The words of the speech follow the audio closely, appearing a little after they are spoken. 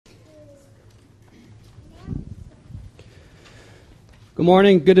Good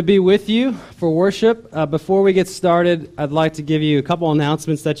morning. Good to be with you for worship. Before we get started, I'd like to give you a couple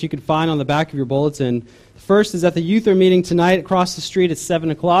announcements that you can find on the back of your bulletin. First is that the youth are meeting tonight across the street at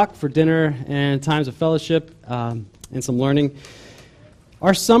 7 o'clock for dinner and times of fellowship and some learning.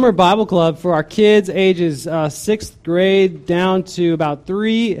 Our summer Bible club for our kids ages 6th grade down to about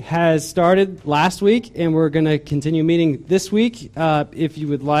 3 has started last week, and we're going to continue meeting this week. If you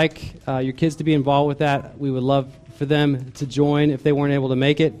would like your kids to be involved with that, we would love for them to join if they weren't able to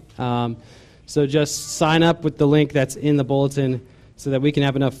make it. So just sign up with the link that's in the bulletin so that we can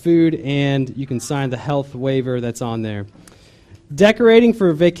have enough food and you can sign the health waiver that's on there. Decorating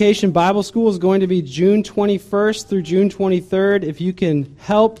for Vacation Bible School is going to be June 21st through June 23rd. If you can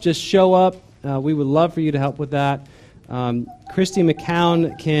help, just show up. We would love for you to help with that. Christy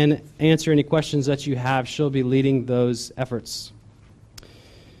McCown can answer any questions that you have. She'll be leading those efforts.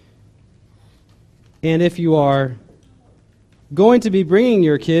 And if you are going to be bringing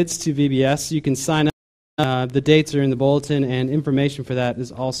your kids to VBS, you can sign up. The dates are in the bulletin, and information for that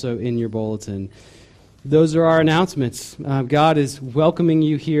is also in your bulletin. Those are our announcements. God is welcoming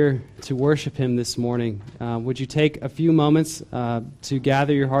you here to worship Him this morning. Would you take a few moments to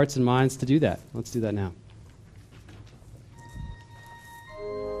gather your hearts and minds to do that? Let's do that now.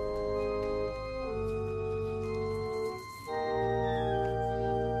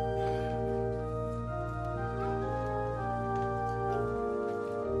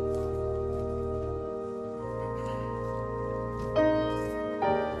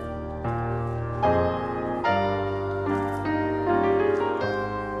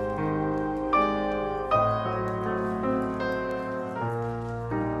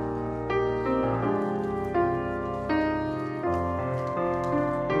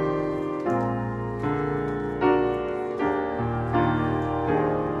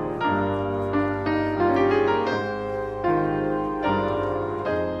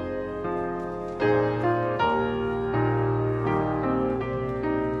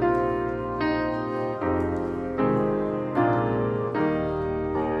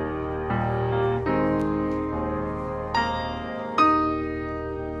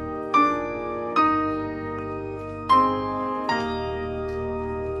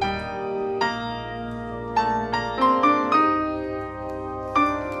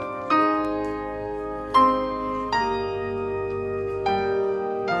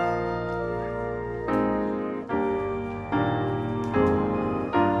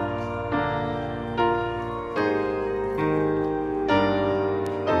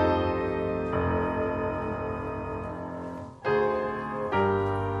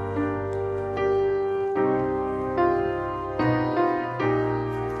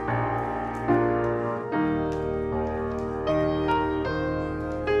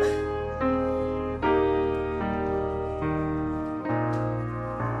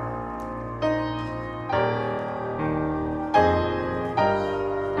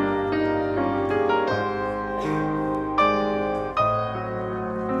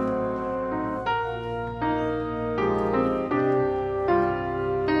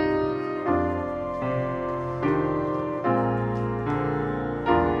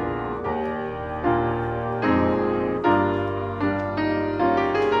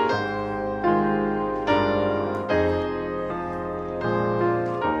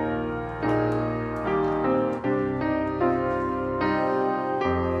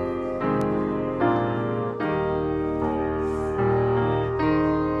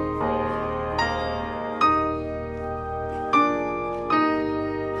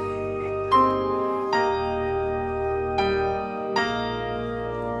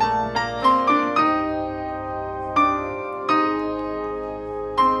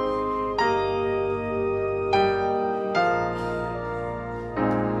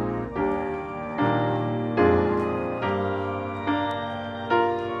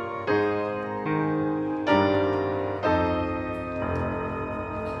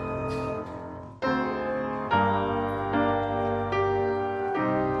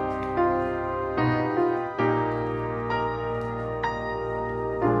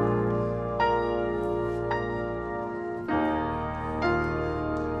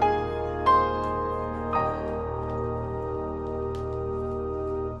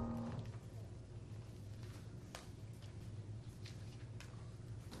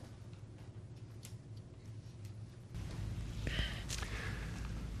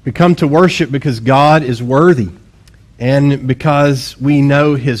 We come to worship because God is worthy and because we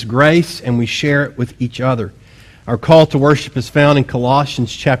know His grace and we share it with each other. Our call to worship is found in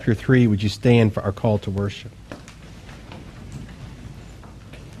Colossians chapter 3. Would you stand for our call to worship?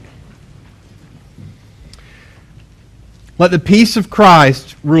 Let the peace of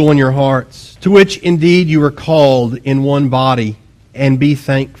Christ rule in your hearts, to which indeed you are called in one body, and be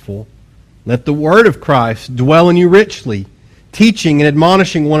thankful. Let the word of Christ dwell in you richly, teaching and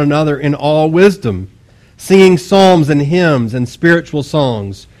admonishing one another in all wisdom, singing psalms and hymns and spiritual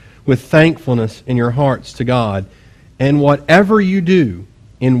songs with thankfulness in your hearts to God. And whatever you do,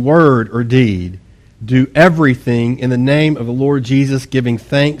 in word or deed, do everything in the name of the Lord Jesus, giving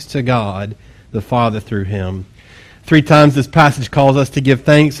thanks to God the Father through Him. 3 times this passage calls us to give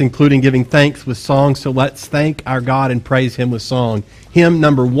thanks, including giving thanks with song. So let's thank our God and praise Him with song. Hymn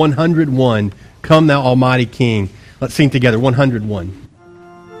number 101, Come Thou Almighty King. Let's sing together, 101.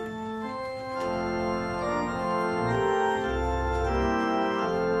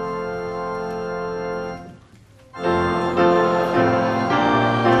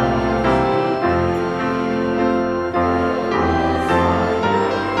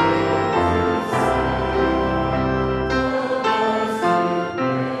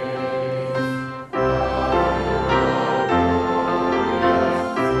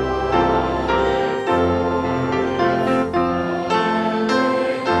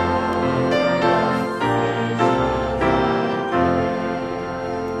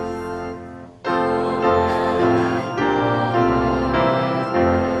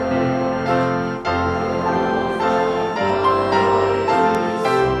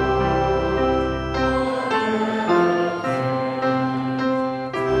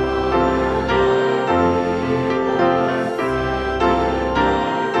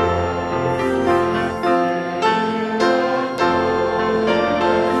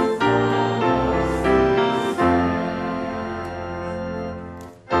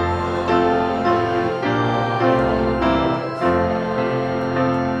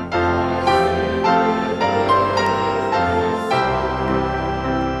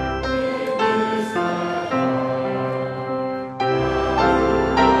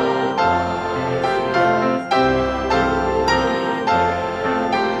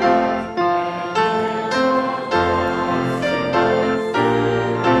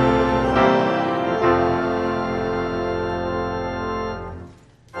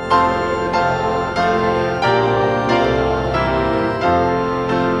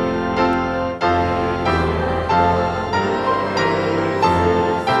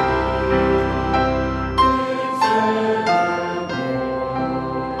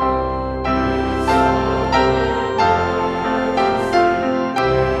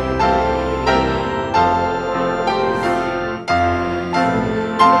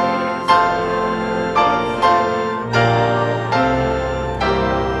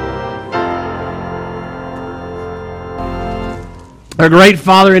 Our great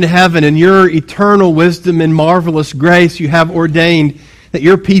Father in heaven, in your eternal wisdom and marvelous grace, you have ordained that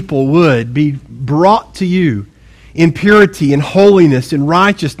your people would be brought to you in purity and holiness and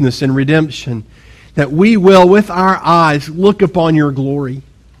righteousness and redemption, that we will, with our eyes, look upon your glory.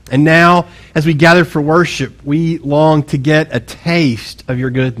 And now, as we gather for worship, we long to get a taste of your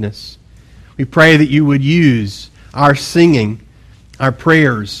goodness. We pray that you would use our singing, our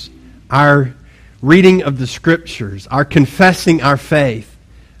prayers, our reading of the Scriptures, our confessing our faith,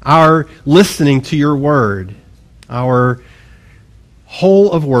 our listening to your word, our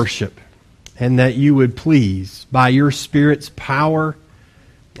whole of worship, and that you would please, by your Spirit's power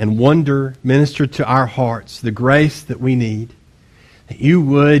and wonder, minister to our hearts the grace that we need, that you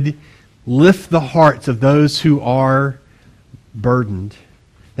would lift the hearts of those who are burdened,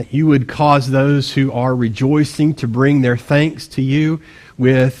 that you would cause those who are rejoicing to bring their thanks to you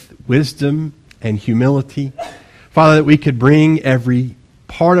with wisdom and humility. Father, that we could bring every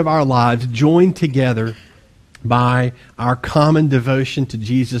part of our lives joined together by our common devotion to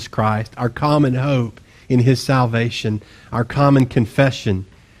Jesus Christ, our common hope in His salvation, our common confession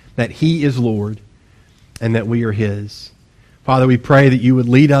that He is Lord and that we are His. Father, we pray that you would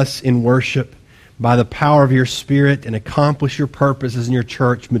lead us in worship by the power of your Spirit and accomplish your purposes in your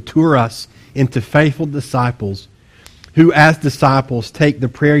church. Mature us into faithful disciples who, as disciples, take the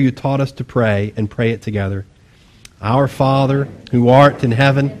prayer you taught us to pray and pray it together. Our Father, who art in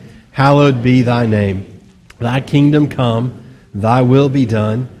heaven, hallowed be thy name. Thy kingdom come, thy will be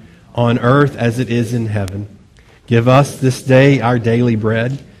done, on earth as it is in heaven. Give us this day our daily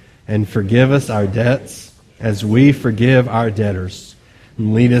bread, and forgive us our debts, as we forgive our debtors.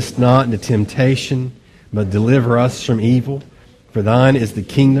 And lead us not into temptation, but deliver us from evil. For thine is the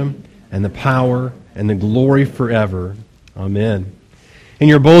kingdom, and the power, and the glory forever. Amen. In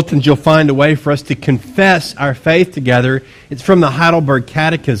your bulletins, you'll find a way for us to confess our faith together. It's from the Heidelberg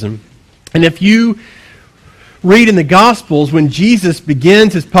Catechism. And if you read in the Gospels, when Jesus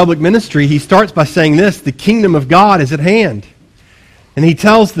begins his public ministry, he starts by saying this: the kingdom of God is at hand. And he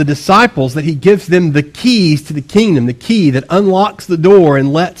tells the disciples that he gives them the keys to the kingdom, the key that unlocks the door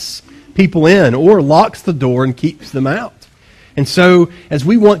and lets people in, or locks the door and keeps them out. And so, as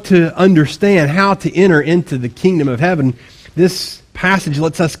we want to understand how to enter into the kingdom of heaven, this passage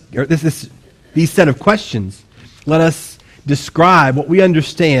lets us, or these set of questions, let us describe what we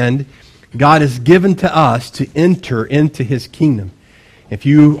understand God has given to us to enter into his kingdom. If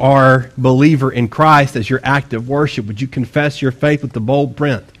you are a believer in Christ as your act of worship, would you confess your faith with the bold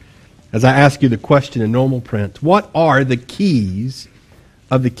print? As I ask you the question in normal print, what are the keys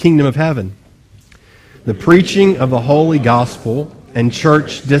of the kingdom of heaven? The preaching of the holy gospel and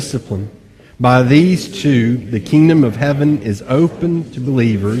church discipline. By these two, the kingdom of heaven is open to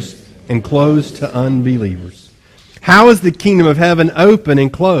believers and closed to unbelievers. How is the kingdom of heaven open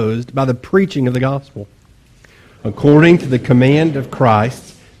and closed? By the preaching of the gospel. According to the command of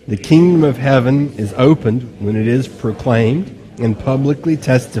Christ, the kingdom of heaven is opened when it is proclaimed and publicly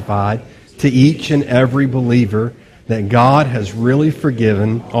testified to each and every believer that God has really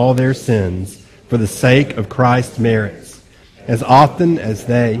forgiven all their sins for the sake of Christ's merits, as often as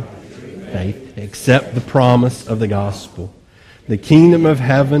they accept the promise of the gospel. The kingdom of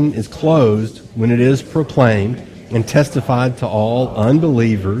heaven is closed when it is proclaimed and testified to all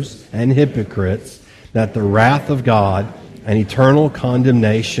unbelievers and hypocrites that the wrath of God and eternal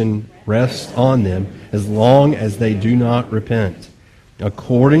condemnation rests on them as long as they do not repent.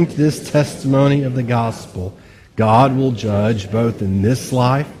 According to this testimony of the gospel, God will judge both in this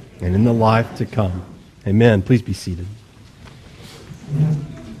life and in the life to come. Amen. Please be seated.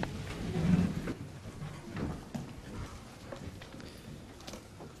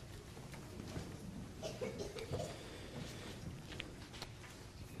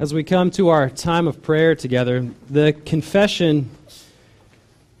 As we come to our time of prayer together, the confession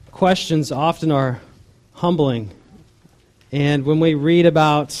questions often are humbling. And when we read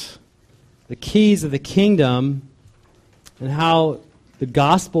about the keys of the kingdom and how the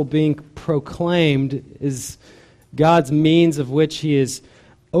gospel being proclaimed is God's means of which he is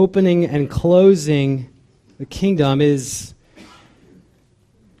opening and closing the kingdom, it's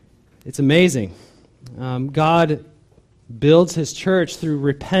amazing. God builds his church through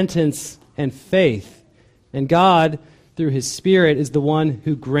repentance and faith. And God, through his Spirit, is the one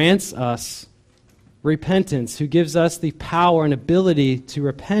who grants us repentance, who gives us the power and ability to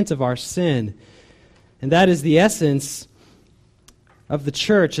repent of our sin. And that is the essence of the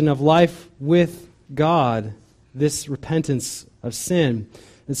church and of life with God, this repentance of sin.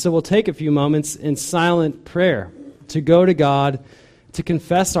 And so we'll take a few moments in silent prayer to go to God, to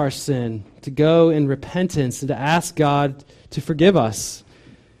confess our sin, to go in repentance, and to ask God to forgive us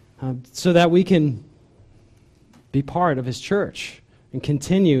so that we can be part of his church and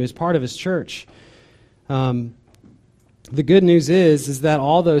continue as part of his church. The good news is that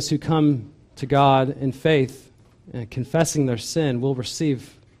all those who come to God in faith, confessing their sin, will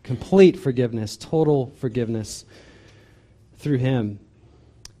receive complete forgiveness, total forgiveness through him.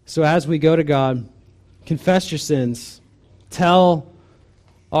 So as we go to God, confess your sins, tell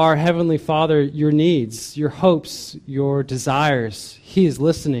our Heavenly Father your needs, your hopes, your desires. He is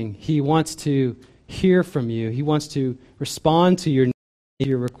listening. He wants to hear from you. He wants to respond to your needs,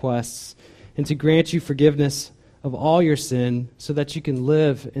 your requests, and to grant you forgiveness of all your sin so that you can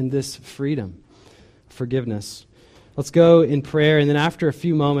live in this freedom, forgiveness. Let's go in prayer, and then after a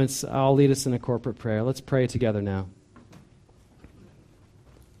few moments, I'll lead us in a corporate prayer. Let's pray together now.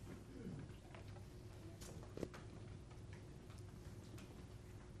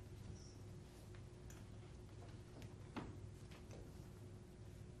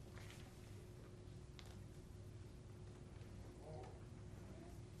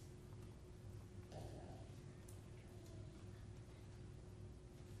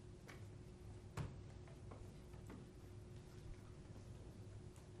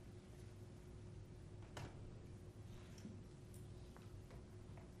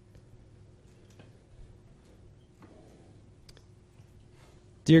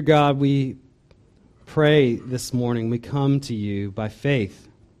 Dear God, we pray this morning, we come to you by faith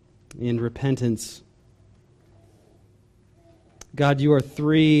in repentance. God, you are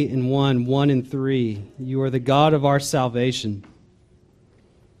 3 in 1, 1 in 3. You are the God of our salvation,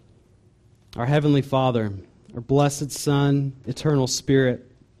 our Heavenly Father, our blessed Son, eternal Spirit.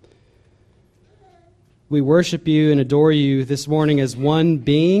 We worship you and adore you this morning as one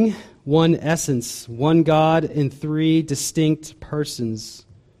being, one essence, one God in 3 distinct persons.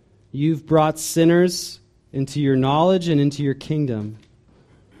 You've brought sinners into your knowledge and into your kingdom.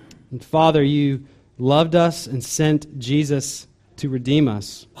 And Father, you loved us and sent Jesus to redeem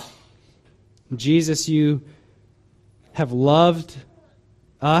us. Jesus, you have loved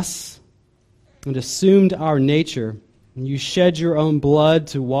us and assumed our nature, and you shed your own blood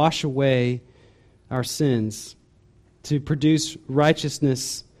to wash away our sins, to produce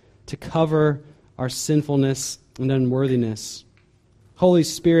righteousness, to cover our sinfulness and unworthiness. Holy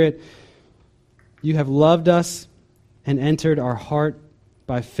Spirit, you have loved us and entered our heart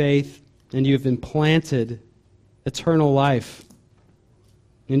by faith, and you have implanted eternal life.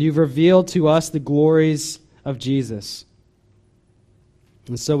 And you've revealed to us the glories of Jesus.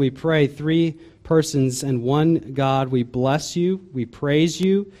 And so we pray, three persons and one God, we bless you, we praise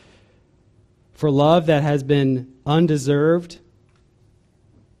you for love that has been undeserved,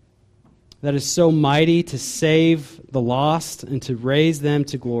 that is so mighty to save the lost and to raise them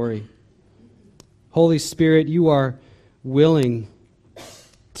to glory. Holy Spirit, you are willing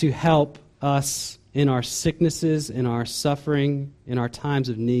to help us in our sicknesses, in our suffering, in our times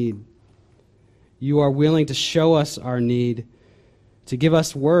of need. You are willing to show us our need, to give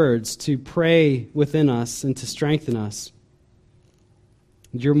us words, to pray within us, and to strengthen us.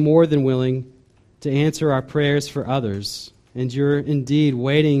 You're more than willing to answer our prayers for others, and you're indeed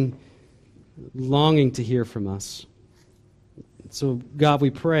waiting, longing to hear from us. So, God,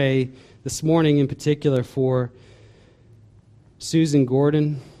 we pray this morning in particular for Susan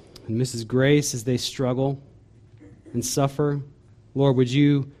Gordon and Mrs. Grace as they struggle and suffer. Lord, would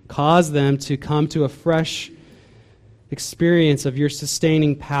you cause them to come to a fresh experience of your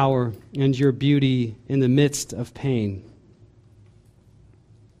sustaining power and your beauty in the midst of pain.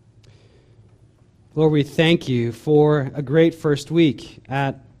 Lord, we thank you for a great first week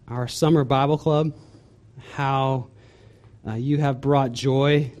at our summer Bible club, how you have brought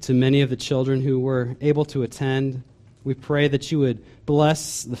joy to many of the children who were able to attend. We pray that you would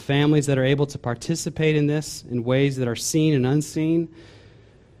bless the families that are able to participate in this in ways that are seen and unseen.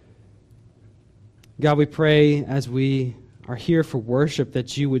 God, we pray as we are here for worship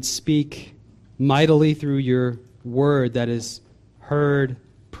that you would speak mightily through your word that is heard,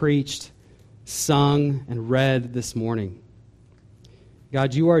 preached, sung, and read this morning.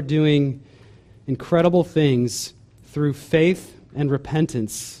 God, you are doing incredible things through faith and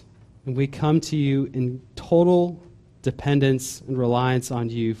repentance, and we come to you in total dependence and reliance on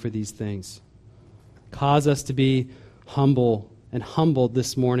you for these things. Cause us to be humble and humbled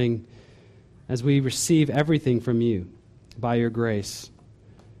this morning as we receive everything from you by your grace.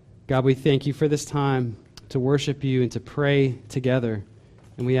 God, we thank you for this time to worship you and to pray together.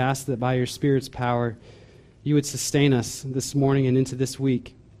 And we ask that by your Spirit's power, you would sustain us this morning and into this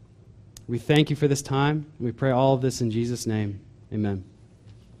week. We thank you for this time. And we pray all of this in Jesus' name. Amen.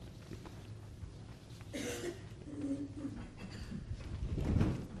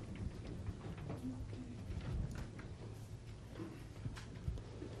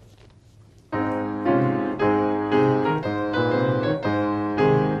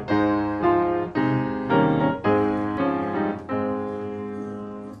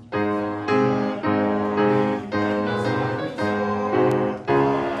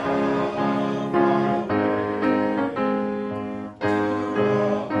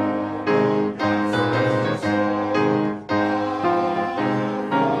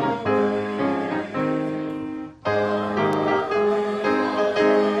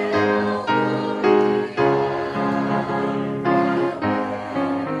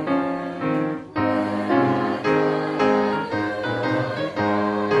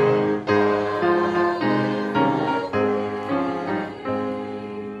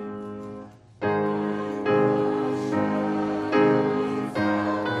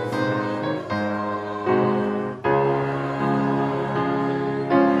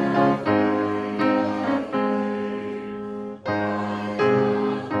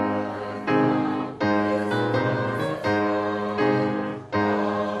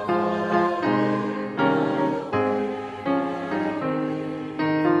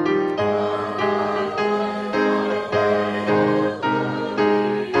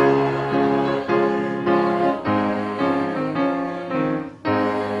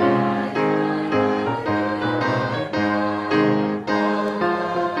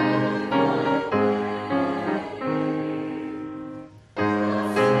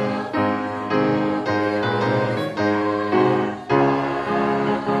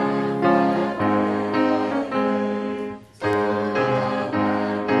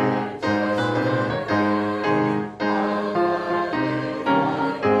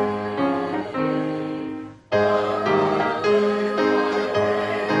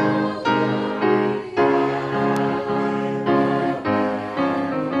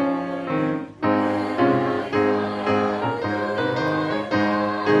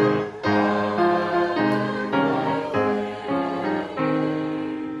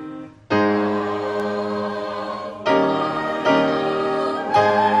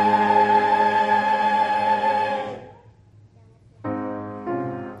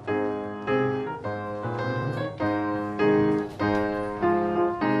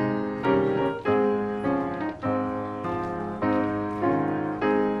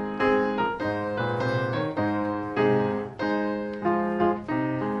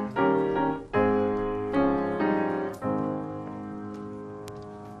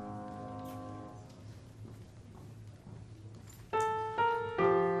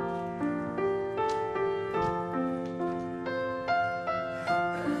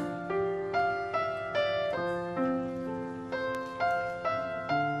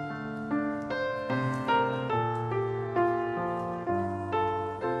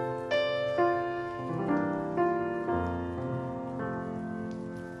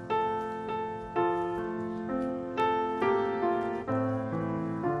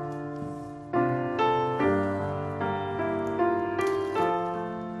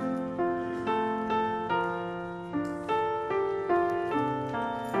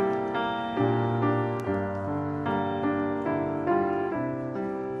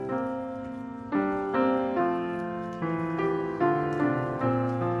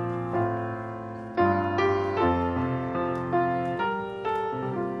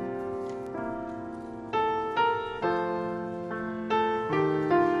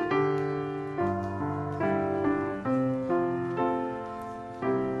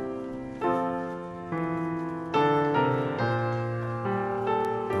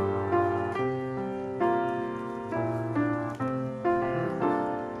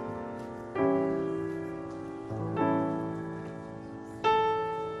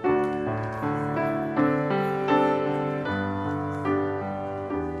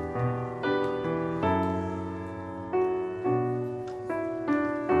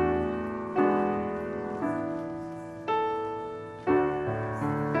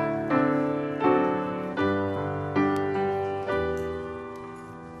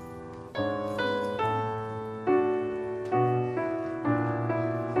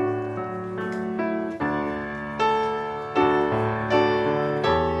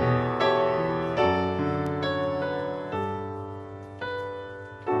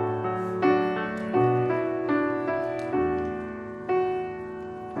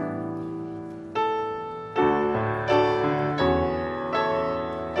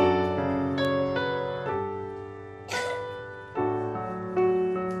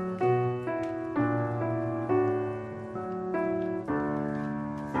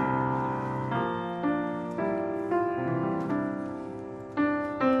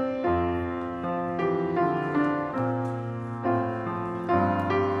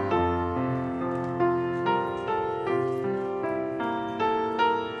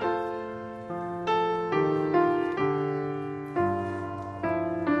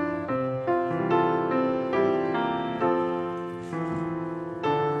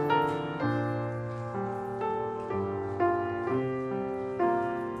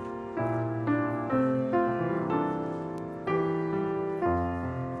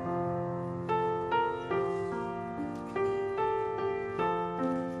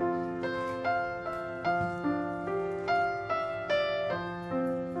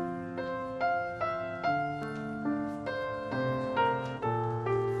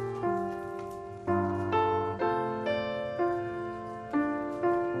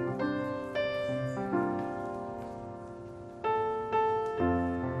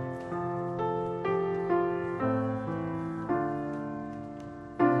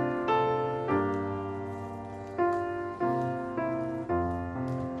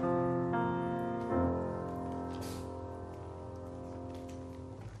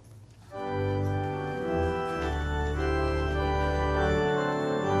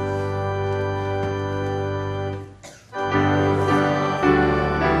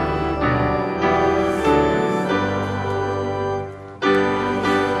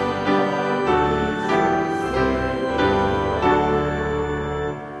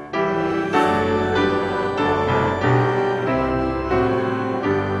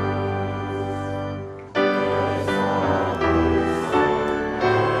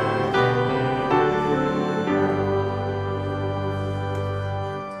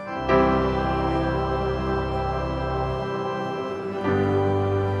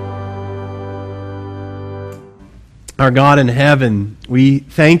 Our God in heaven, we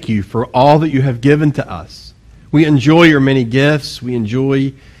thank you for all that you have given to us. We enjoy your many gifts. We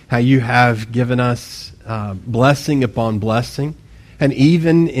enjoy how you have given us blessing upon blessing. And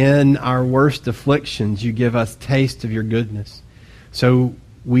even in our worst afflictions, you give us taste of your goodness. So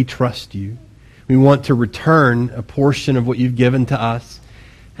we trust you. We want to return a portion of what you've given to us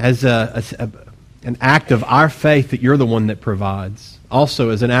as an act of our faith that you're the one that provides.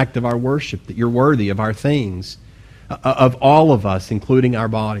 Also as an act of our worship, that you're worthy of our things, of all of us, including our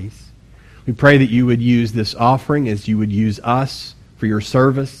bodies. We pray that you would use this offering as you would use us for your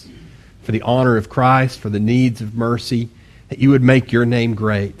service, for the honor of Christ, for the needs of mercy, that you would make your name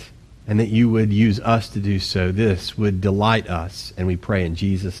great, and that you would use us to do so. This would delight us, and we pray in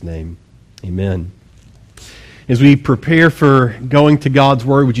Jesus' name. Amen. As we prepare for going to God's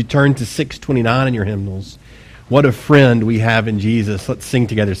Word, would you turn to 629 in your hymnals? What a friend we have in Jesus. Let's sing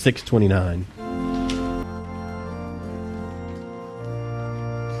together 629.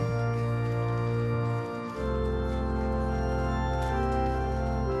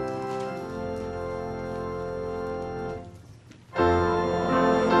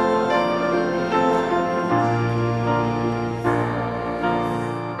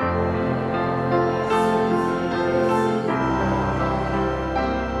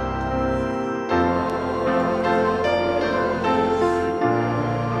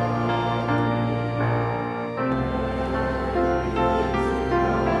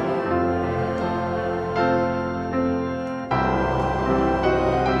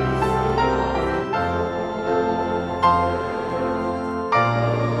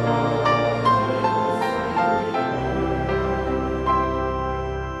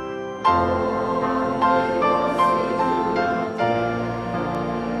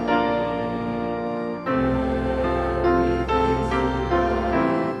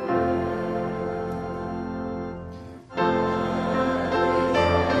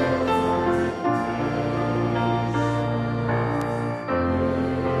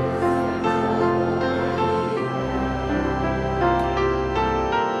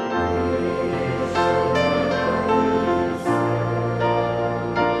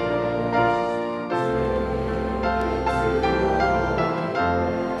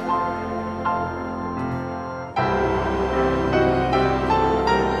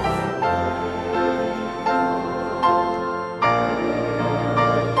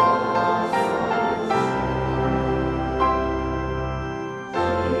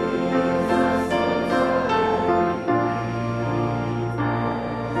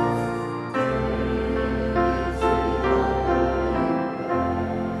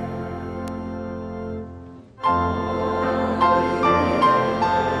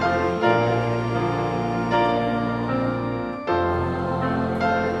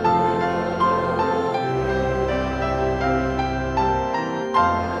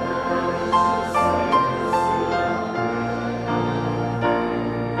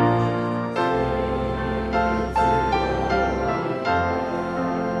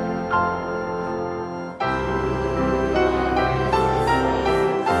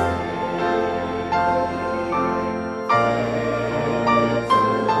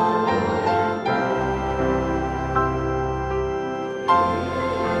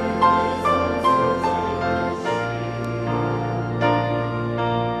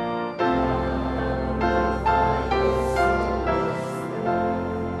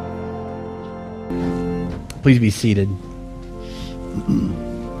 Please be seated.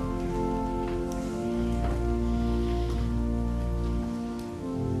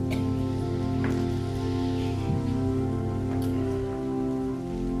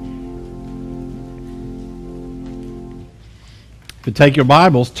 If you take your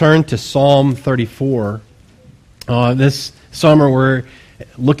Bibles, turn to Psalm 34. This summer we're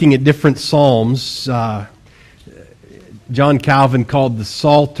looking at different psalms. John Calvin called the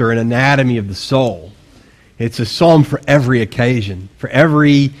Psalter an anatomy of the soul. It's a psalm for every occasion, for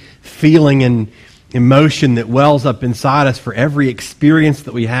every feeling and emotion that wells up inside us, for every experience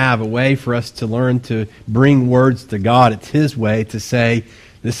that we have, a way for us to learn to bring words to God. It's His way to say,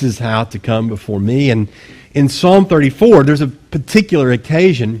 this is how to come before me. And in Psalm 34, there's a particular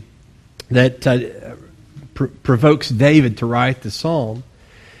occasion that provokes David to write the psalm.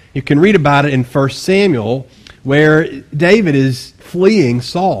 You can read about it in 1 Samuel, where David is fleeing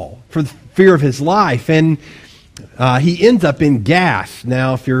Saul for the fear of his life, and he ends up in Gath.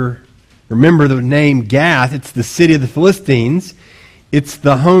 Now, if you remember the name Gath, it's the city of the Philistines. It's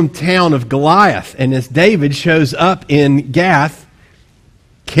the hometown of Goliath, and as David shows up in Gath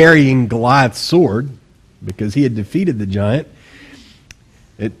carrying Goliath's sword, because he had defeated the giant,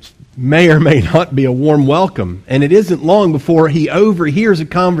 It may or may not be a warm welcome. And it isn't long before he overhears a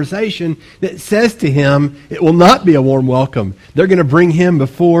conversation that says to him, it will not be a warm welcome. They're going to bring him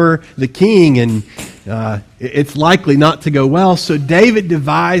before the king, and it's likely not to go well. So David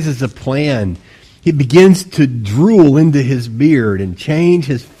devises a plan. He begins to drool into his beard and change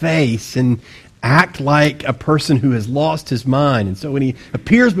his face and act like a person who has lost his mind. And so when he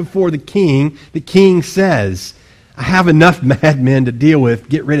appears before the king says, I have enough madmen to deal with.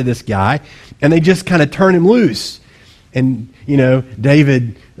 Get rid of this guy. And they just kind of turn him loose. And,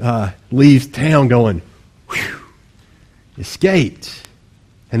 David leaves town going, whew, escaped.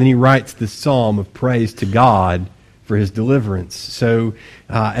 And then he writes this psalm of praise to God for his deliverance. So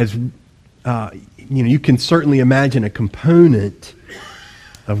you can certainly imagine a component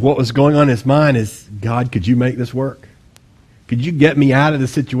of what was going on in his mind is, God, could you make this work? Could you get me out of the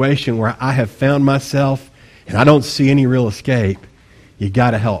situation where I have found myself and I don't see any real escape? You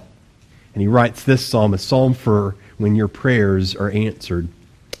got to help. And he writes this psalm, a psalm for when your prayers are answered.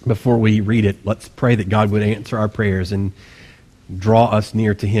 Before we read it, let's pray that God would answer our prayers and draw us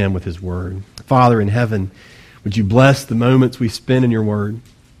near to him with his word. Father in heaven, would you bless the moments we spend in your word?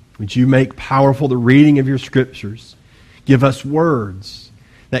 Would you make powerful the reading of your scriptures? Give us words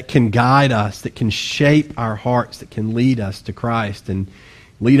that can guide us, that can shape our hearts, that can lead us to Christ and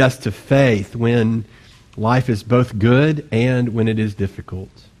lead us to faith when life is both good and when it is difficult.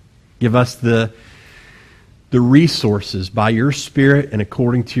 Give us the resources by your Spirit and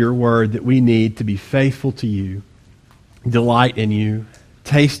according to your word that we need to be faithful to you, delight in you,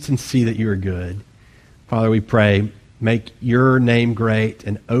 taste and see that you are good. Father, we pray, make your name great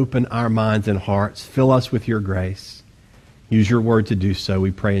and open our minds and hearts. Fill us with your grace. Use your word to do so,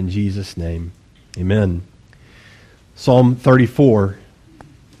 we pray in Jesus' name. Amen. Psalm 34,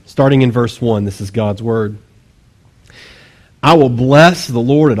 starting in verse 1, this is God's word. I will bless the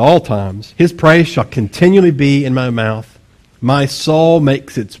Lord at all times. His praise shall continually be in my mouth. My soul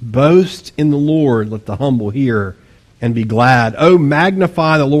makes its boast in the Lord. Let the humble hear and be glad. Oh,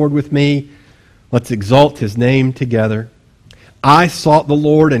 magnify the Lord with me. Let's exalt his name together. I sought the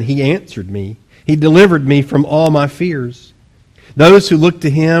Lord, and he answered me. He delivered me from all my fears. Those who look to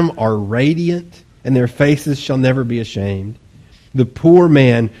him are radiant, and their faces shall never be ashamed. The poor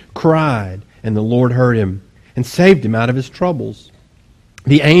man cried, and the Lord heard him and saved him out of his troubles.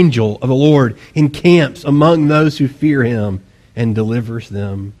 The angel of the Lord encamps among those who fear him and delivers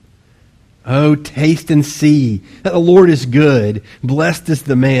them. Oh, taste and see that the Lord is good. Blessed is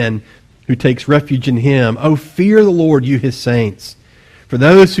the man who takes refuge in him. Oh, fear the Lord, you his saints. For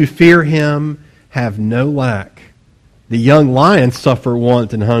those who fear him have no lack. The young lions suffer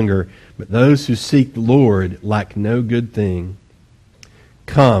want and hunger, but those who seek the Lord lack no good thing.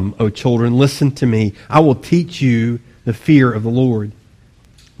 Come, O children, listen to me. I will teach you the fear of the Lord.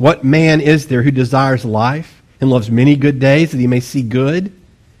 What man is there who desires life and loves many good days that he may see good?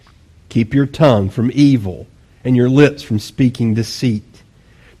 Keep your tongue from evil and your lips from speaking deceit.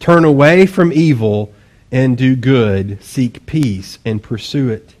 Turn away from evil and do good. Seek peace and pursue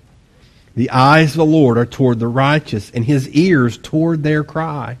it. The eyes of the Lord are toward the righteous, and his ears toward their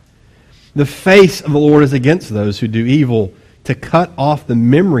cry. The face of the Lord is against those who do evil, to cut off the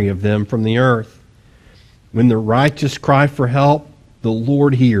memory of them from the earth. When the righteous cry for help, the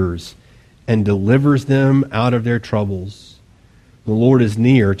Lord hears and delivers them out of their troubles. The Lord is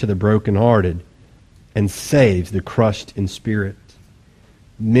near to the brokenhearted and saves the crushed in spirit.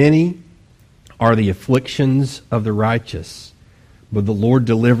 Many are the afflictions of the righteous, but the Lord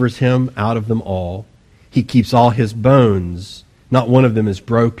delivers him out of them all. He keeps all his bones. Not one of them is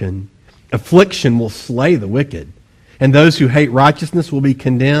broken. Affliction will slay the wicked, and those who hate righteousness will be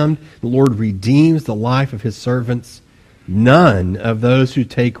condemned. The Lord redeems the life of his servants. None of those who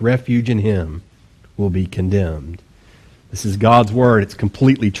take refuge in him will be condemned. This is God's word. It's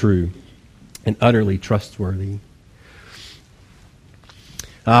completely true and utterly trustworthy.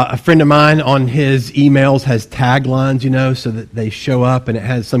 A friend of mine on his emails has taglines, so that they show up and it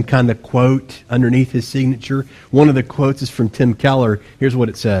has some kind of quote underneath his signature. One of the quotes is from Tim Keller. Here's what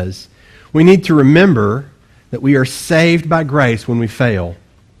it says. We need to remember that we are saved by grace when we fail,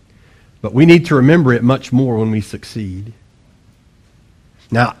 but we need to remember it much more when we succeed.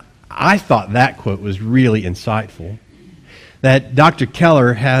 Now, I thought that quote was really insightful, that Dr.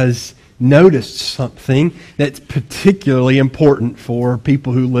 Keller has noticed something that's particularly important for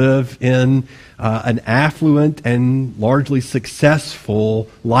people who live in an affluent and largely successful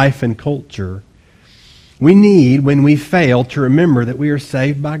life and culture. We need, when we fail, to remember that we are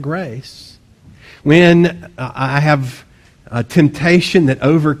saved by grace. When I have a temptation that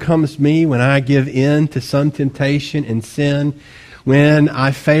overcomes me, when I give in to some temptation and sin, when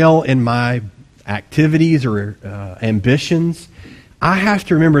I fail in my activities or ambitions, I have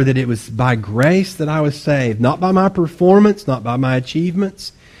to remember that it was by grace that I was saved, not by my performance, not by my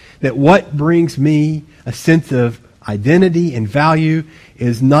achievements, that what brings me a sense of identity and value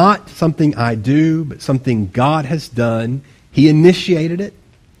is not something I do, but something God has done. He initiated it.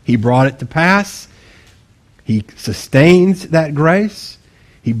 He brought it to pass. He sustains that grace.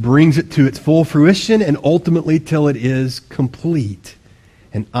 He brings it to its full fruition and ultimately till it is complete.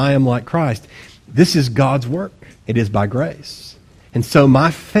 And I am like Christ. This is God's work. It is by grace. And so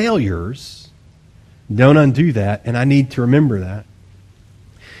my failures don't undo that, and I need to remember that.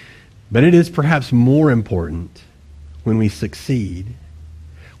 But it is perhaps more important when we succeed,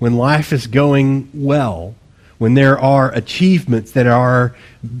 when life is going well, when there are achievements that are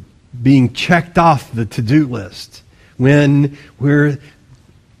being checked off the to-do list, when we're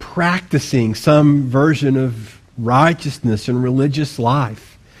practicing some version of righteousness and religious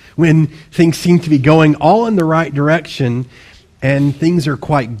life, when things seem to be going all in the right direction and things are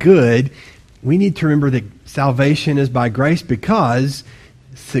quite good, we need to remember that salvation is by grace, because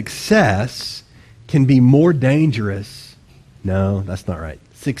success can be more dangerous. No, that's not right.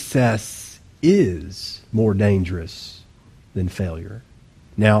 Success is more dangerous than failure.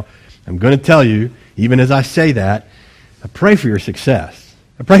 Now, I'm going to tell you, even as I say that, I pray for your success.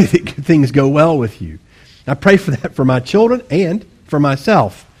 I pray that things go well with you. I pray for that for my children and for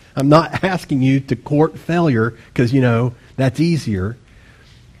myself. I'm not asking you to court failure because, that's easier.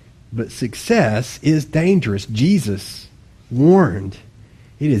 But success is dangerous. Jesus warned.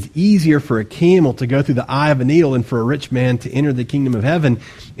 It is easier for a camel to go through the eye of a needle than for a rich man to enter the kingdom of heaven.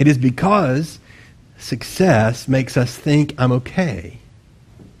 It is because success makes us think, I'm okay.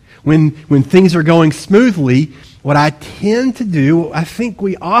 When things are going smoothly, what I tend to do, I think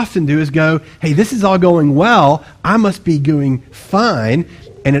we often do, is go, hey, this is all going well. I must be doing fine.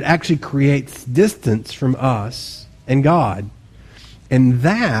 And it actually creates distance from us and God. And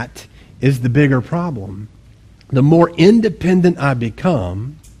that is the bigger problem. The more independent I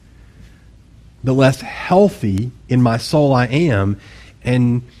become, the less healthy in my soul I am.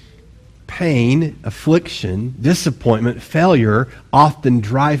 And pain, affliction, disappointment, failure often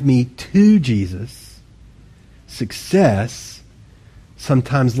drive me to Jesus. Success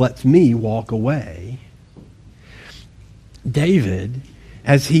sometimes lets me walk away. David,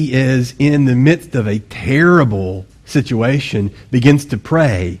 as he is in the midst of a terrible situation, begins to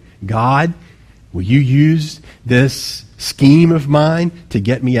pray, God, will you use this scheme of mine to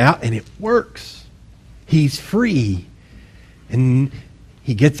get me out? And it works. He's free. And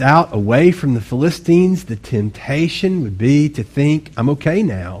he gets out away from the Philistines. The temptation would be to think, I'm okay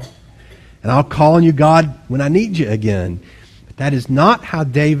now. And I'll call on you, God, when I need you again. But that is not how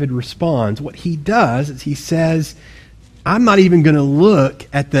David responds. What he does is he says, I'm not even going to look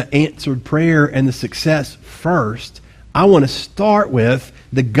at the answered prayer and the success first. I want to start with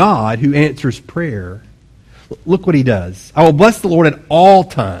the God who answers prayer. Look what he does. I will bless the Lord at all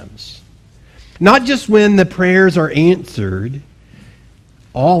times. Not just when the prayers are answered.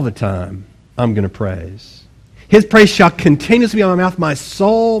 All the time I'm going to praise. His praise shall continuously be on my mouth. My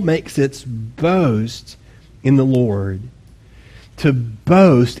soul makes its boast in the Lord. To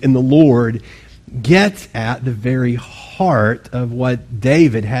boast in the Lord gets at the very heart of what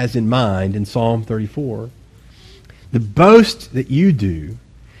David has in mind in Psalm 34. The boast that you do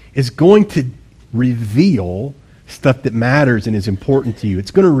is going to reveal stuff that matters and is important to you.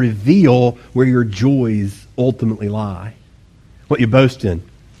 It's going to reveal where your joys ultimately lie. What you boast in.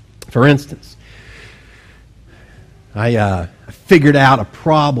 For instance, I figured out a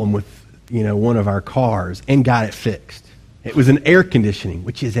problem with one of our cars and got it fixed. It was an air conditioning,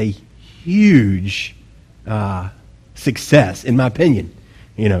 which is a huge success in my opinion.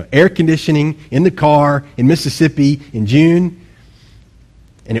 Air conditioning in the car in Mississippi in June,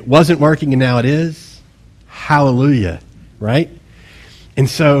 and it wasn't working, and now it is. Hallelujah, right? And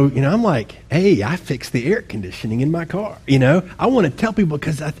so, I'm like, hey, I fixed the air conditioning in my car. I want to tell people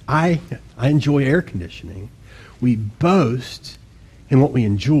because I enjoy air conditioning. We boast in what we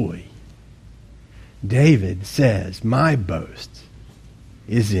enjoy. David says, my boast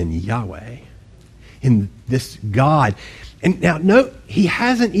is in Yahweh, in this God. And now, note, he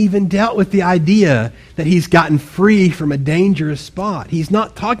hasn't even dealt with the idea that he's gotten free from a dangerous spot. He's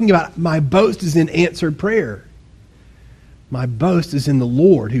not talking about my boast is in answered prayer. My boast is in the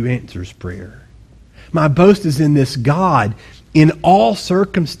Lord who answers prayer. My boast is in this God. In all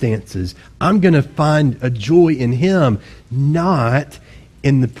circumstances, I'm going to find a joy in him, not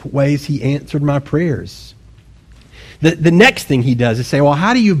in the ways he answered my prayers. The next thing he does is say, well,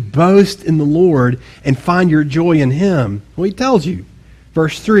 how do you boast in the Lord and find your joy in Him? Well, he tells you.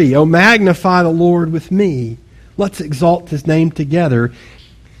 Verse 3, oh, magnify the Lord with me. Let's exalt His name together.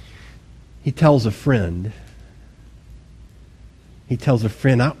 He tells a friend. He tells a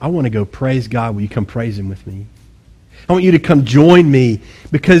friend, I want to go praise God. Will you come praise Him with me? I want you to come join me,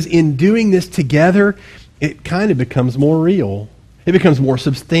 because in doing this together, it kind of becomes more real. It becomes more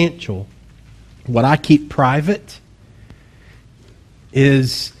substantial. What I keep private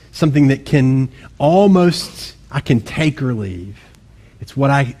is something that I can take or leave. It's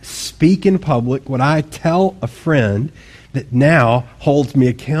what I speak in public, what I tell a friend that now holds me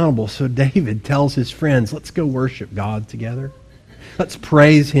accountable. So David tells his friends, let's go worship God together. Let's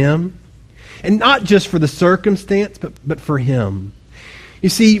praise Him. And not just for the circumstance, but for Him. You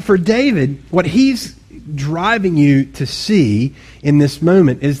see, for David, what he's driving you to see in this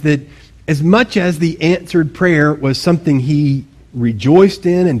moment is that as much as the answered prayer was something he rejoiced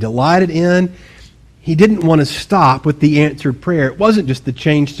in and delighted in, he didn't want to stop with the answered prayer. It wasn't just the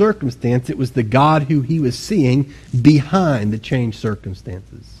changed circumstance, it was the God who he was seeing behind the changed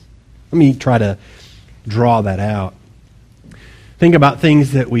circumstances. Let me try to draw that out. Think about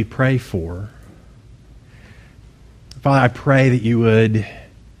things that we pray for. Father, I pray that you would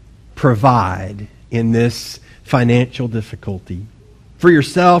provide in this financial difficulty for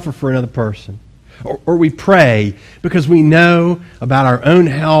yourself or for another person. Or we pray because we know about our own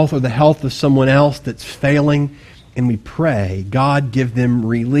health or the health of someone else that's failing, and we pray, God, give them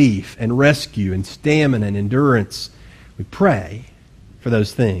relief and rescue and stamina and endurance. We pray for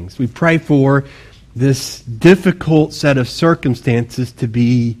those things. We pray for this difficult set of circumstances to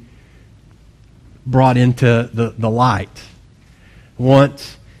be brought into the light.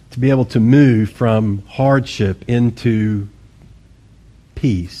 Want to be able to move from hardship into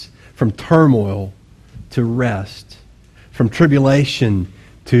peace, from turmoil to rest, from tribulation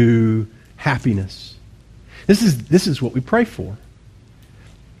to happiness. This is what we pray for.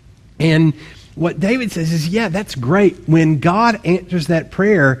 And what David says is, yeah, that's great when God answers that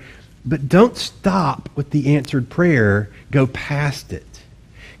prayer, but don't stop with the answered prayer. Go past it.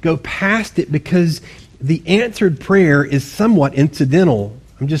 Go past it, because the answered prayer is somewhat incidental.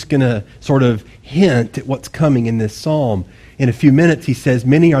 I'm just going to sort of hint at what's coming in this psalm. In a few minutes, he says,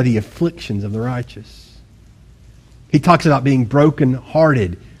 many are the afflictions of the righteous. He talks about being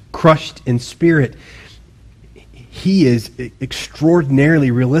brokenhearted, crushed in spirit. He is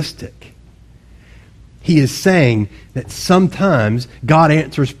extraordinarily realistic. He is saying that sometimes God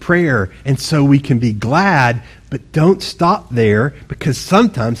answers prayer, and so we can be glad, but don't stop there, because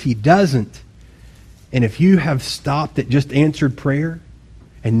sometimes He doesn't. And if you have stopped at just answered prayer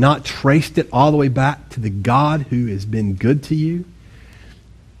and not traced it all the way back to the God who has been good to you,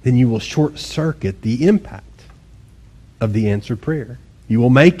 then you will short-circuit the impact of the answered prayer. You will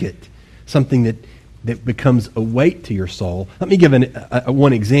make it something that becomes a weight to your soul. Let me give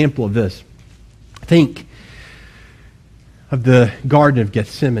one example of this. Think of the Garden of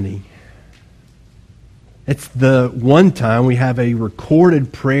Gethsemane. It's the one time we have a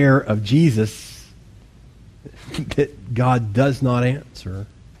recorded prayer of Jesus that God does not answer.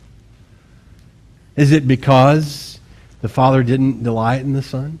 Is it because the Father didn't delight in the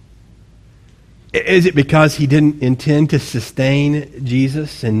Son? Is it because He didn't intend to sustain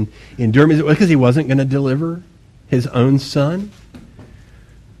Jesus and endure him? Is it because He wasn't going to deliver His own Son?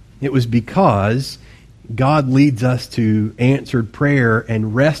 It was because God leads us to answered prayer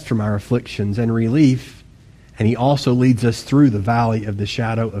and rest from our afflictions and relief, and He also leads us through the valley of the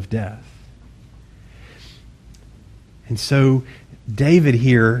shadow of death. And so David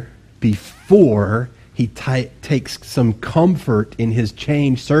here, before he takes some comfort in his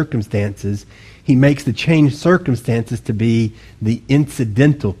changed circumstances, he makes the changed circumstances to be the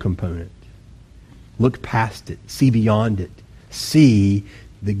incidental component. Look past it. See beyond it. See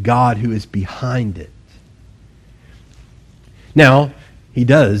the God who is behind it. Now, he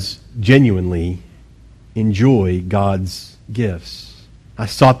does genuinely enjoy God's gifts. I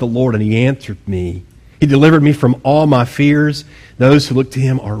sought the Lord and He answered me. He delivered me from all my fears. Those who look to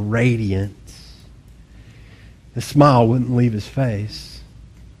Him are radiant. The smile wouldn't leave his face.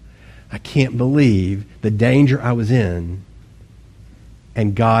 I can't believe the danger I was in,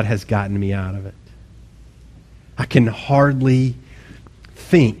 and God has gotten me out of it. I can hardly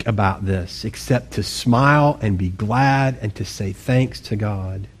think about this except to smile and be glad and to say thanks to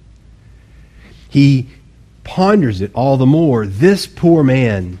God. He ponders it all the more. This poor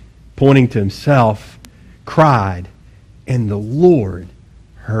man, pointing to himself, cried, and the Lord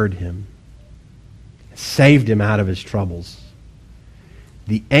heard him, saved him out of his troubles.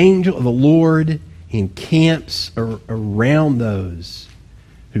 The angel of the Lord He encamps around those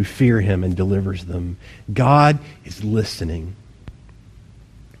who fear him and delivers them. God is listening.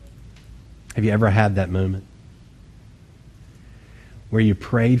 Have you ever had that moment where you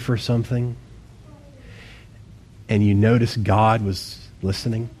prayed for something and you noticed God was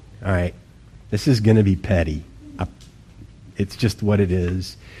listening? All right, this is going to be petty. It's just what it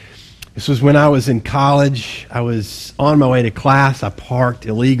is. This was when I was in college. I was on my way to class. I parked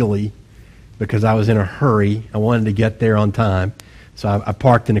illegally because I was in a hurry. I wanted to get there on time. So I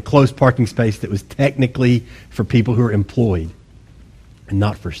parked in a closed parking space that was technically for people who are employed and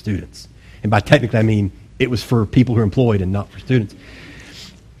not for students. And by technically, I mean it was for people who are employed and not for students.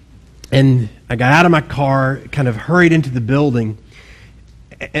 And I got out of my car, kind of hurried into the building,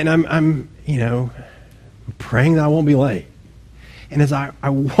 and I'm praying that I won't be late. And as I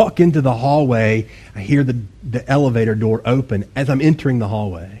walk into the hallway, I hear the elevator door open as I'm entering the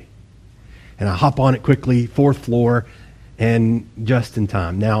hallway. And I hop on it quickly, 4th floor, and just in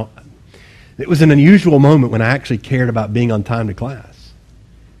time. Now, it was an unusual moment when I actually cared about being on time to class.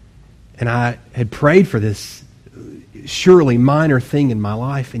 And I had prayed for this surely minor thing in my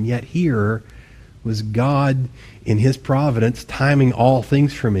life, and yet here was God in his providence timing all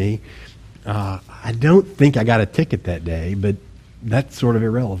things for me. I don't think I got a ticket that day, but that's sort of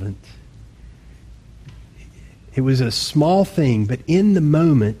irrelevant. It was a small thing, but in the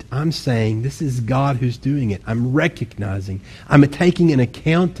moment, I'm saying, this is God who's doing it. I'm recognizing, I'm taking an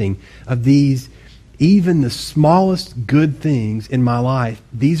accounting of these, even the smallest good things in my life.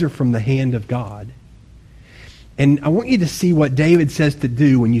 These are from the hand of God. And I want you to see what David says to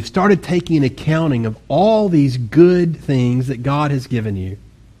do when you've started taking an accounting of all these good things that God has given you.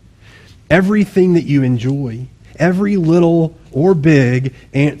 Everything that you enjoy, every little or big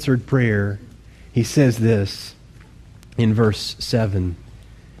answered prayer. He says this in verse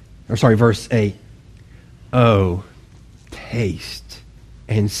 8. Oh, taste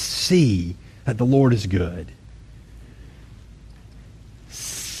and see that the Lord is good.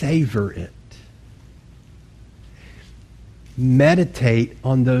 Savor it. Meditate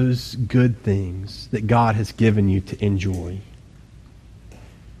on those good things that God has given you to enjoy.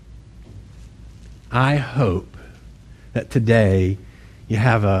 I hope that today you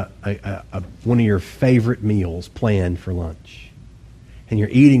have one of your favorite meals planned for lunch, and you're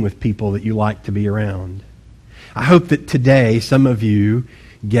eating with people that you like to be around. I hope that today some of you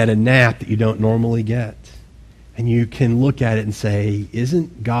get a nap that you don't normally get, and you can look at it and say,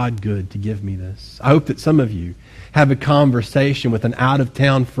 isn't God good to give me this? I hope that some of you have a conversation with an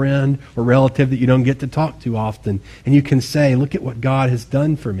out-of-town friend or relative that you don't get to talk to often, and you can say, look at what God has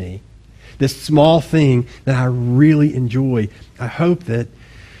done for me. This small thing that I really enjoy. I hope that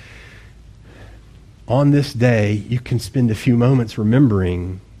on this day you can spend a few moments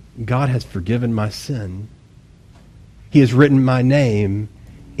remembering God has forgiven my sin. He has written my name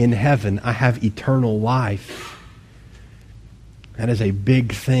in heaven. I have eternal life. That is a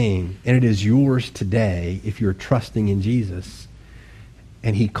big thing, and it is yours today if you're trusting in Jesus.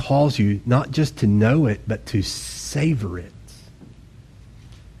 And he calls you not just to know it, but to savor it.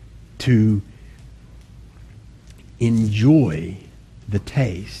 To enjoy the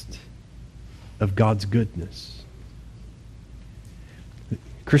taste of God's goodness.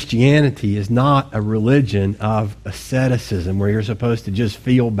 Christianity is not a religion of asceticism where you're supposed to just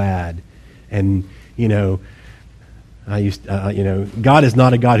feel bad. And, God is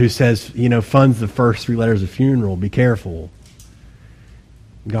not a God who says, funds the first 3 letters of funeral. Be careful.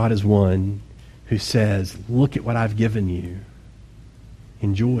 God is one who says, look at what I've given you.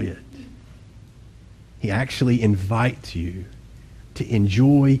 Enjoy it. He actually invites you to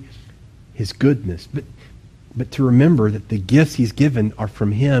enjoy his goodness, but to remember that the gifts he's given are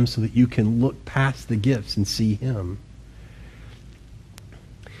from him so that you can look past the gifts and see him.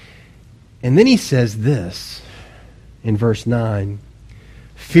 And then he says this in verse 9,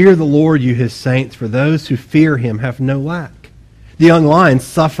 fear the Lord, you his saints, for those who fear him have no lack. The young lions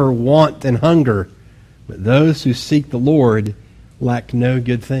suffer want and hunger, but those who seek the Lord lack no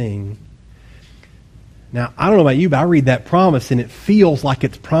good thing. Now, I don't know about you, but I read that promise and it feels like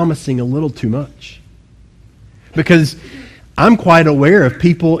it's promising a little too much. Because I'm quite aware of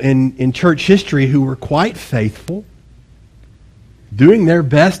people in church history who were quite faithful, doing their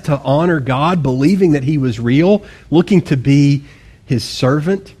best to honor God, believing that he was real, looking to be his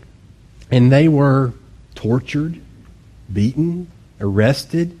servant, and they were tortured, beaten,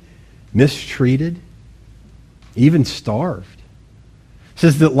 arrested, mistreated, even starved. It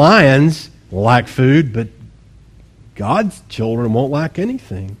says that lions lack food, but God's children won't lack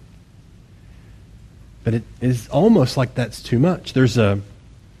anything. But it is almost like that's too much. There's a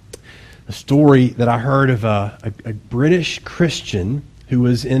a story that I heard of a British Christian who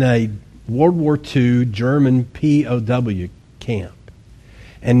was in a World War II German POW camp.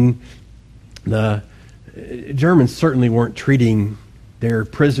 And the Germans certainly weren't treating their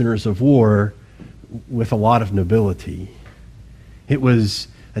prisoners of war with a lot of nobility. It was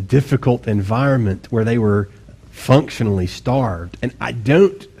a difficult environment where they were functionally starved. And I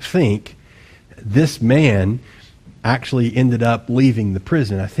don't think this man actually ended up leaving the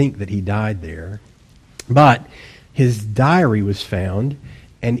prison. I think that he died there. But his diary was found,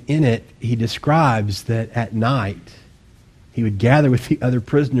 and in it he describes that at night he would gather with the other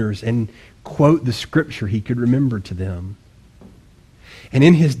prisoners and quote the scripture he could remember to them. And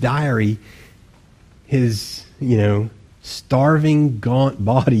in his diary, his, starving, gaunt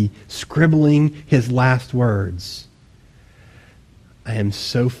body scribbling his last words, "I am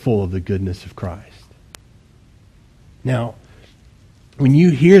so full of the goodness of Christ." Now, when you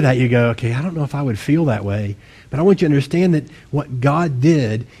hear that, you go, okay, I don't know if I would feel that way, but I want you to understand that what God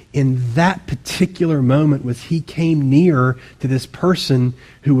did in that particular moment was he came near to this person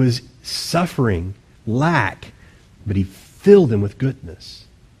who was suffering, lack, but he filled him with goodness.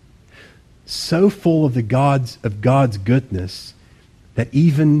 So full of God's goodness that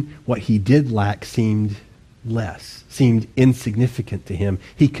even what he did lack seemed less, seemed insignificant to him.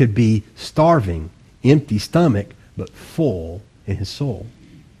 He could be starving, empty stomach, but full in his soul.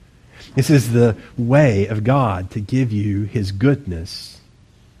 This is the way of God to give you his goodness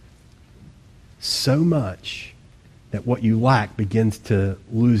so much that what you lack begins to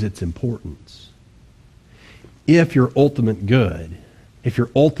lose its importance. If your ultimate good, if your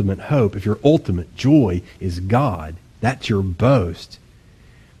ultimate hope, if your ultimate joy is God, that's your boast,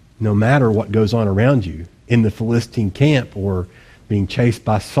 no matter what goes on around you, in the Philistine camp or being chased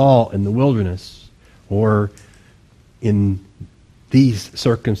by Saul in the wilderness, or in these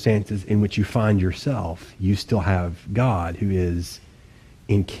circumstances in which you find yourself, you still have God who is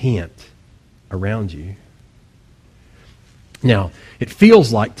encamped around you. Now, it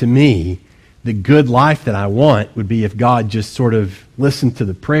feels like to me the good life that I want would be if God just sort of listened to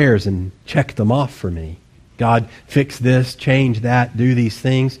the prayers and checked them off for me. God, fix this, change that, do these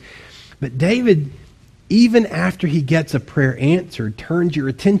things. But David, even after he gets a prayer answered, turns your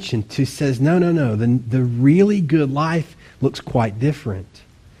attention to, says, no. The really good life looks quite different.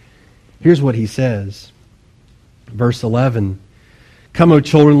 Here's what he says. Verse 11. "Come, O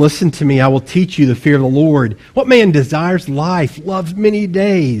children, listen to me. I will teach you the fear of the Lord. What man desires life, loves many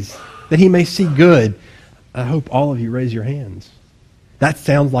days, that he may see good?" I hope all of you raise your hands. That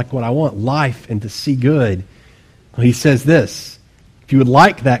sounds like what I want, life and to see good. Well, he says this, if you would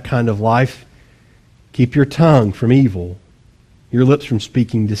like that kind of life, keep your tongue from evil, your lips from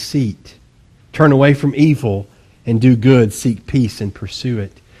speaking deceit. Turn away from evil and do good, seek peace and pursue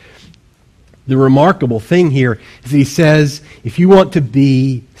it. The remarkable thing here is he says, if you want to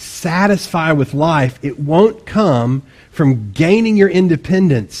be satisfied with life, it won't come from gaining your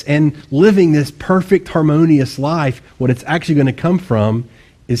independence and living this perfect, harmonious life. What it's actually going to come from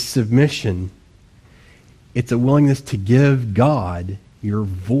is submission. It's a willingness to give God your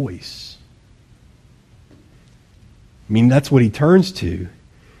voice. I mean, that's what he turns to.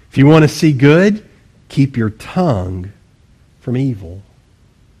 If you want to see good, keep your tongue from evil.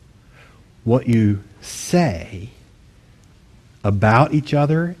 What you say about each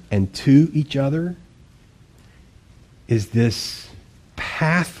other and to each other is this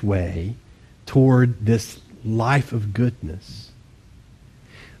pathway toward this life of goodness.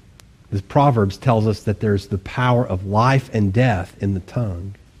 The Proverbs tells us that there's the power of life and death in the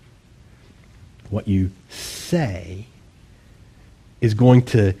tongue. What you say is going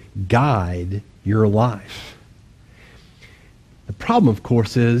to guide your life. The problem, of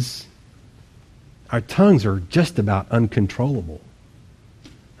course, is our tongues are just about uncontrollable.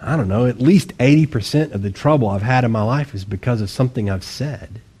 I don't know, at least 80% of the trouble I've had in my life is because of something I've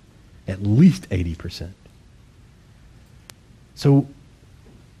said. At least 80%. So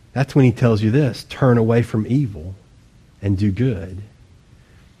that's when he tells you this, turn away from evil and do good.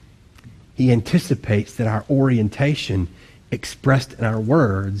 He anticipates that our orientation expressed in our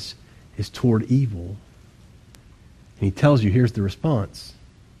words is toward evil. And he tells you, here's the response.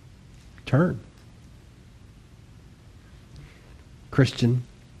 Turn. Christian,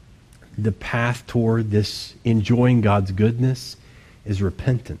 the path toward this enjoying God's goodness is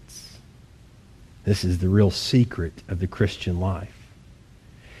repentance. This is the real secret of the Christian life.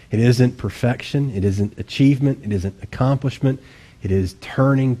 It isn't perfection. It isn't achievement. It isn't accomplishment. It is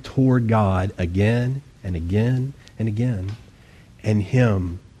turning toward God again and again and again, and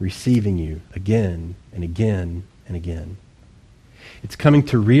Him receiving you again and again and again. It's coming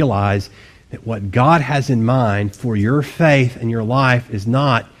to realize that what God has in mind for your faith and your life is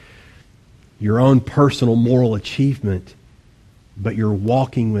not your own personal moral achievement, but you're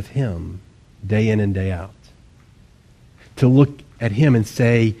walking with Him day in and day out. To look at Him and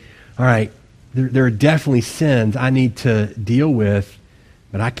say, all right, there are definitely sins I need to deal with,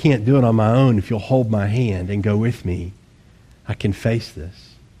 but I can't do it on my own. If you'll hold my hand and go with me, I can face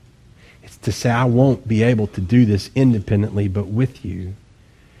this. It's to say I won't be able to do this independently, but with you.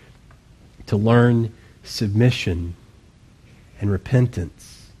 To learn submission and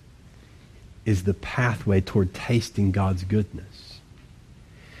repentance is the pathway toward tasting God's goodness.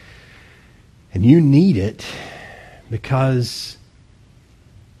 And you need it because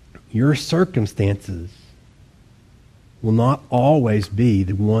your circumstances will not always be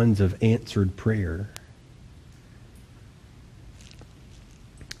the ones of answered prayer.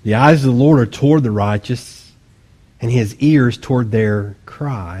 The eyes of the Lord are toward the righteous, and His ears toward their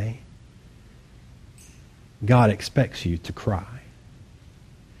cry. God expects you to cry.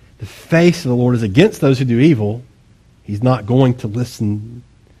 The face of the Lord is against those who do evil. He's not going to listen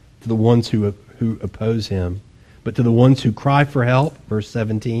to the ones who oppose Him, but to the ones who cry for help. Verse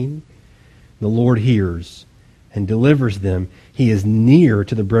 17, the Lord hears and delivers them. He is near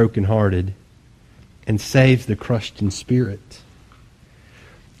to the brokenhearted and saves the crushed in spirit.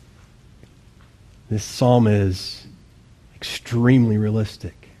 This psalm is extremely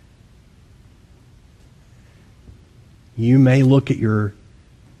realistic. You may look at your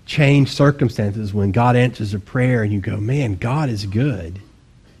changed circumstances when God answers a prayer and you go, man, God is good.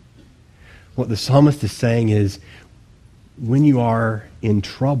 What the psalmist is saying is, when you are in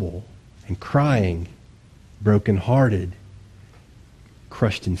trouble and crying, brokenhearted,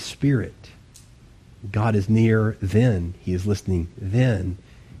 crushed in spirit, God is near then. He is listening then.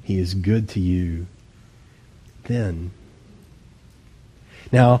 He is good to you then.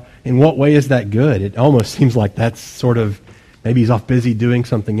 Now, in what way is that good? It almost seems like that's sort of, maybe He's off busy doing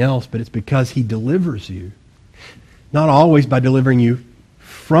something else, but it's because He delivers you. Not always by delivering you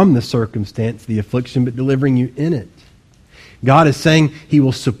from the circumstance, the affliction, but delivering you in it. God is saying He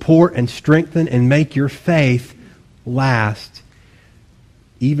will support and strengthen and make your faith last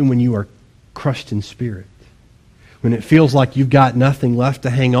even when you are crushed in spirit. When it feels like you've got nothing left to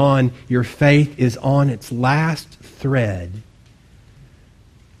hang on, your faith is on its last thread.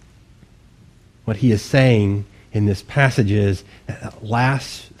 What he is saying in this passage is that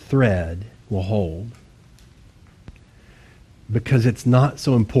last thread will hold. Because it's not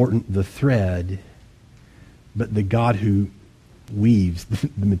so important the thread, but the God who weaves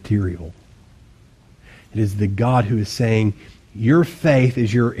the material. It is the God who is saying, your faith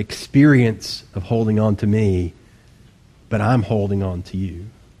is your experience of holding on to me, but I'm holding on to you.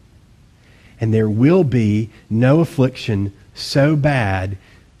 And there will be no affliction so bad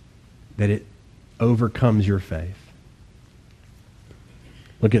that it overcomes your faith.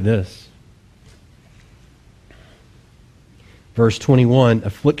 Look at this. Verse 21,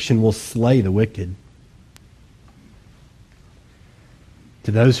 affliction will slay the wicked.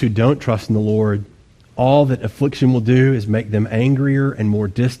 To those who don't trust in the Lord, all that affliction will do is make them angrier and more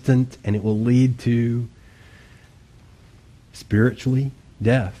distant, and it will lead to spiritually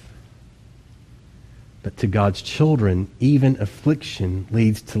death. But to God's children, even affliction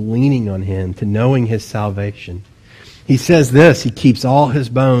leads to leaning on Him, to knowing His salvation. He says this, He keeps all His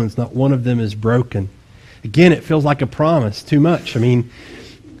bones, not one of them is broken. Again, it feels like a promise, too much. I mean,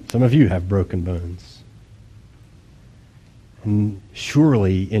 some of you have broken bones. And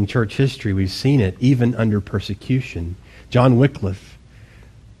surely in church history we've seen it, even under persecution. John Wycliffe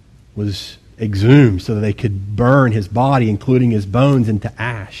was exhumed so that they could burn his body, including his bones, into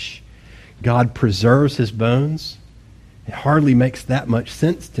ash. God preserves His bones. It hardly makes that much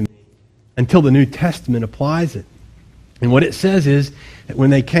sense to me until the New Testament applies it. And what it says is that when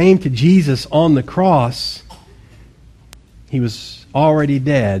they came to Jesus on the cross, He was already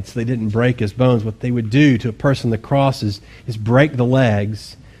dead, so they didn't break His bones. What they would do to a person on the cross is break the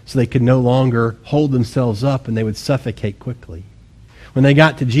legs so they could no longer hold themselves up and they would suffocate quickly. When they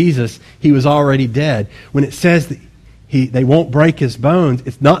got to Jesus, He was already dead. When it says that they won't break His bones,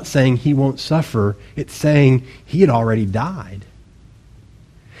 it's not saying He won't suffer. It's saying He had already died.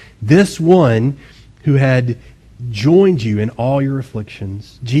 This one who had joined you in all your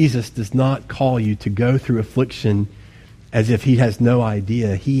afflictions, Jesus does not call you to go through affliction as if He has no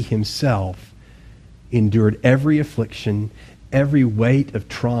idea. He Himself endured every affliction, every weight of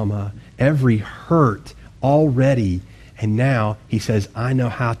trauma, every hurt already. And now He says, I know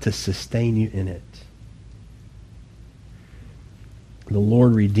how to sustain you in it. The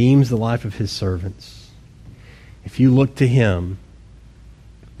Lord redeems the life of His servants. If you look to Him,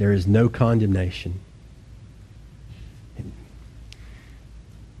 there is no condemnation.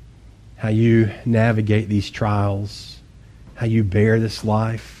 How you navigate these trials, how you bear this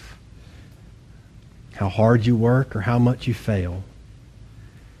life, how hard you work or how much you fail.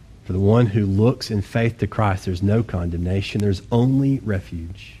 For the one who looks in faith to Christ, there's no condemnation. There's only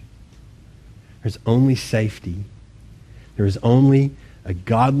refuge. There's only safety. There is only a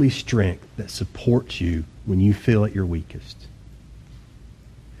godly strength that supports you when you feel at your weakest.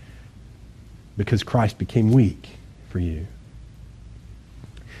 Because Christ became weak for you.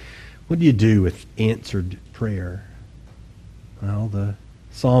 What do you do with answered prayer? Well, the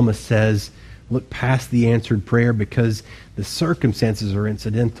psalmist says, look past the answered prayer because the circumstances are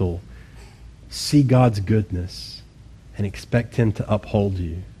incidental. See God's goodness and expect Him to uphold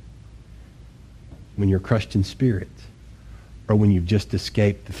you when you're crushed in spirit or when you've just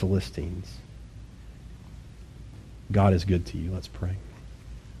escaped the Philistines. God is good to you. Let's pray.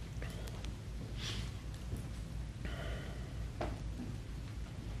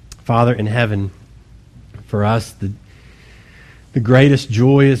 Father in heaven, for us, the greatest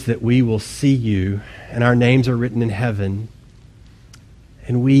joy is that we will see you and our names are written in heaven.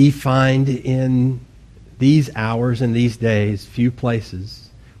 And we find in these hours and these days few places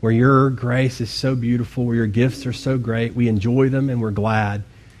where your grace is so beautiful, where your gifts are so great. We enjoy them and we're glad.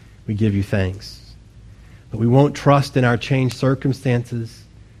 We give you thanks. But we won't trust in our changed circumstances.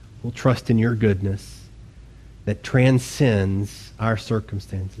 We'll trust in your goodness that transcends our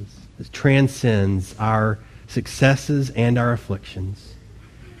circumstances, that transcends our successes and our afflictions.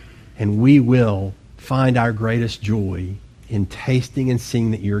 And we will find our greatest joy in tasting and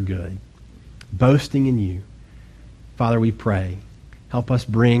seeing that you're good, boasting in you. Father, we pray, help us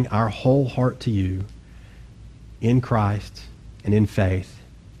bring our whole heart to you in Christ and in faith.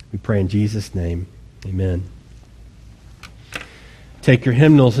 We pray in Jesus' name. Amen. Take your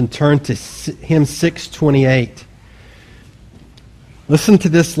hymnals and turn to hymn 628. Listen to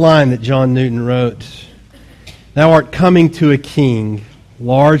this line that John Newton wrote. Thou art coming to a king,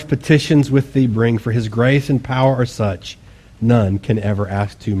 large petitions with thee bring, for his grace and power are such, none can ever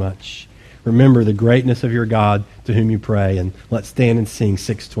ask too much. Remember the greatness of your God to whom you pray, and let's stand and sing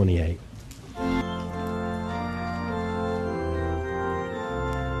 628.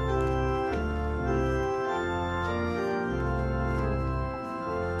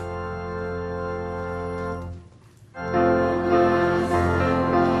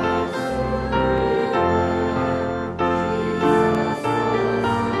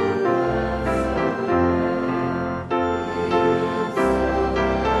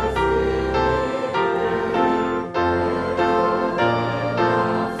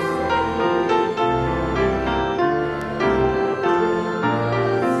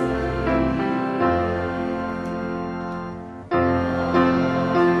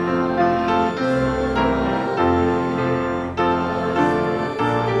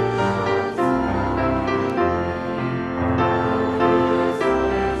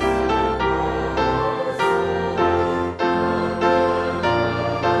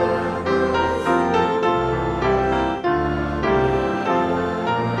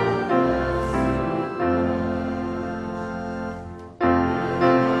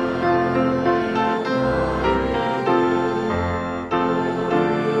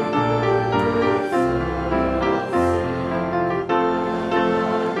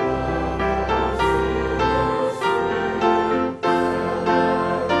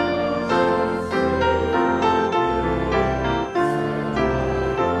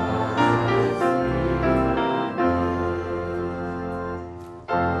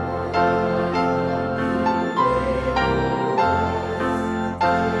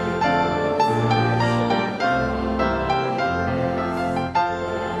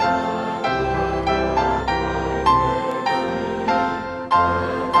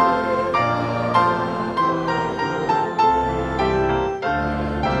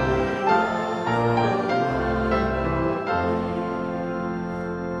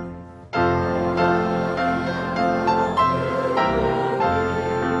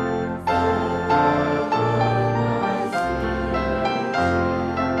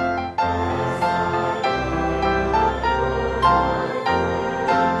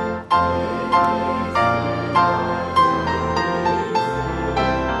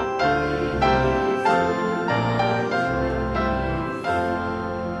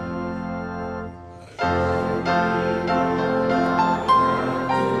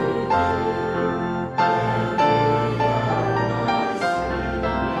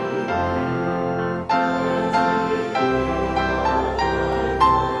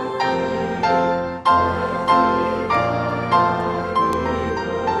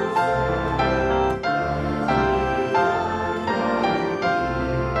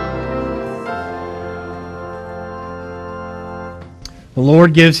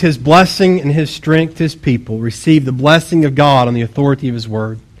 Lord gives His blessing and His strength to His people. Receive the blessing of God on the authority of His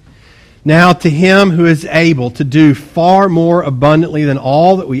word. Now to Him who is able to do far more abundantly than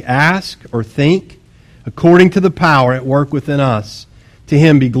all that we ask or think, according to the power at work within us, to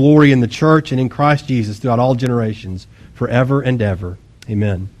Him be glory in the church and in Christ Jesus throughout all generations, forever and ever.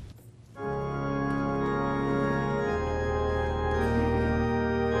 Amen.